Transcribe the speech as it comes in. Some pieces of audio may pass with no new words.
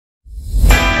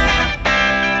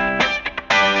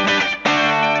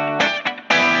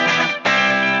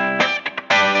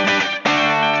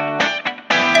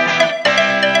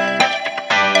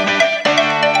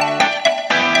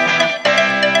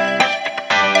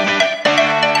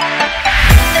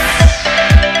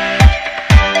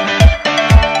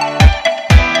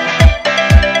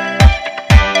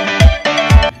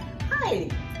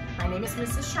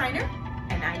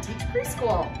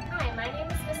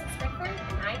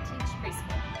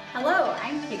Hello,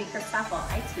 I'm Katie Christoffel.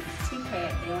 I teach 2K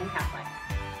at Gehlen Catholic.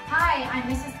 Hi, I'm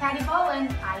Mrs. Patty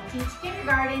Boland. I teach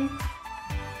kindergarten.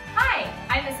 Hi,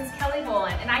 I'm Mrs. Kelly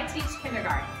Boland and I teach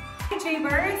kindergarten. Hi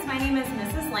Jaybirds, my name is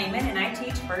Mrs. Lehman and I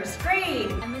teach first grade.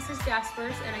 I'm Mrs.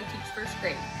 Jaspers and I teach first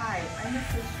grade. Hi, I'm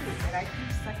Mrs. Shute and I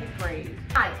teach second grade.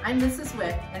 Hi, I'm Mrs.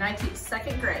 Witt and I teach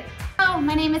second grade. Hello,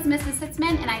 my name is Mrs.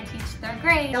 Hitzman and I teach third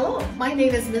grade. Hello, my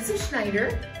name is Mrs.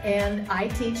 Schneider and I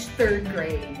teach third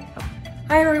grade.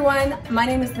 Hi everyone, my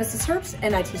name is Mrs. Herbst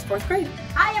and I teach fourth grade.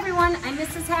 Hi everyone, I'm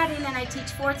Mrs. Haddon and I teach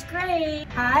fourth grade.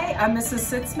 Hi, I'm Mrs.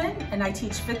 Sitzman and I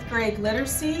teach fifth grade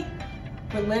literacy,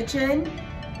 religion,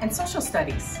 and social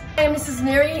studies. Hi, I'm Mrs.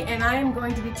 Neary and I am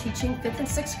going to be teaching fifth and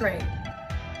sixth grade.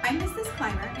 I'm Mrs.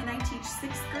 Clymer and I teach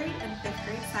sixth grade and fifth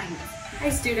grade science. Hi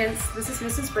students, this is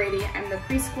Mrs. Brady. I'm the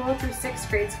preschool through sixth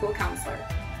grade school counselor.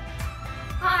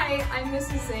 Hi, I'm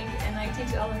Mrs. Zink and I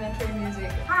teach elementary music.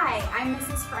 Hi, I'm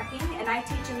Mrs. Frecking and I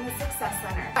teach in the Success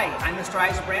Center. Hi, I'm Mr.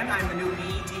 Eisenbrand. I'm the new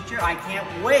PE teacher. I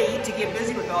can't wait to get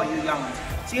busy with all you young ones.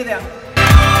 See you then.